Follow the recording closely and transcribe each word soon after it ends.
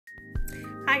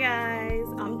Hi guys,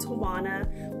 I'm Tawana.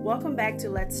 Welcome back to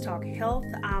Let's Talk Health.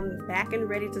 I'm back and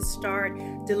ready to start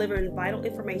delivering vital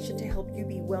information to help you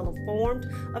be well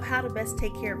informed of how to best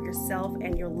take care of yourself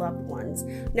and your loved ones.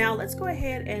 Now let's go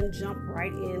ahead and jump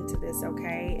right into this,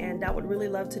 okay? And I would really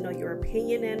love to know your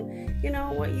opinion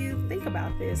and what you think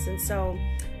about this. And so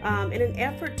in an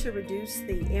effort to reduce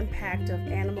the impact of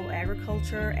animal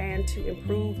agriculture and to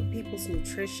improve people's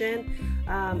nutrition,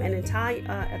 an Italian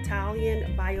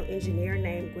bioengineer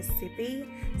named Giuseppe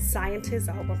Scionti,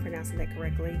 I hope I'm pronouncing that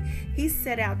correctly, he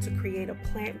set out to create a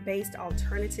plant-based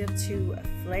alternative to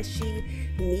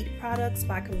fleshy meat products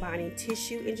by combining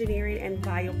tissue engineering and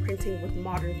bioprinting with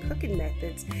modern cooking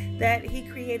methods. That he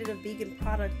created a vegan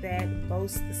product that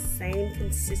boasts the same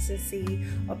consistency,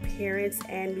 appearance,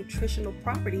 and nutritional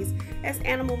properties as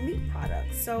animal meat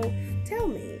products. So tell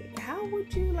me, how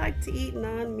would you like to eat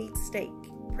non-meat steak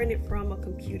printed from a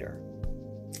computer?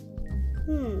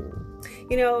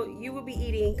 You will be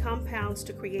eating compounds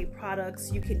to create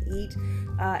products you can eat,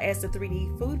 as the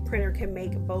 3D food printer can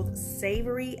make both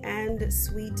savory and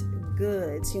sweet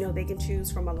goods. They can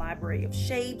choose from a library of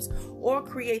shapes or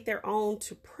create their own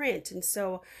to print. And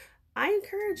so I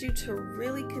encourage you to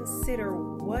really consider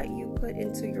what you put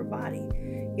into your body.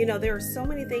 There are so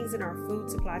many things in our food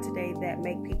supply today that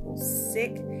make people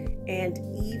sick and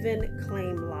even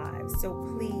claim lives. So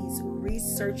please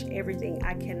research everything.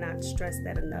 I cannot stress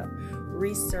that enough.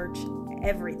 Research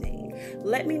everything.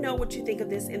 Let me know what you think of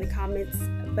this in the comments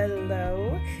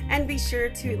below. And be sure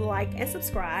to like and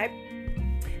subscribe.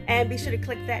 And be sure to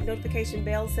click that notification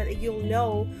bell so that you'll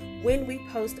know when we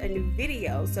post a new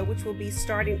video, which will be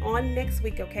starting on next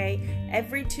week, okay?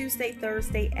 Every Tuesday,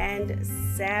 Thursday, and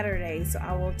Saturday. So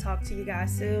I will talk to you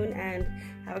guys soon and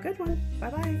have a good one.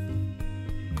 Bye-bye.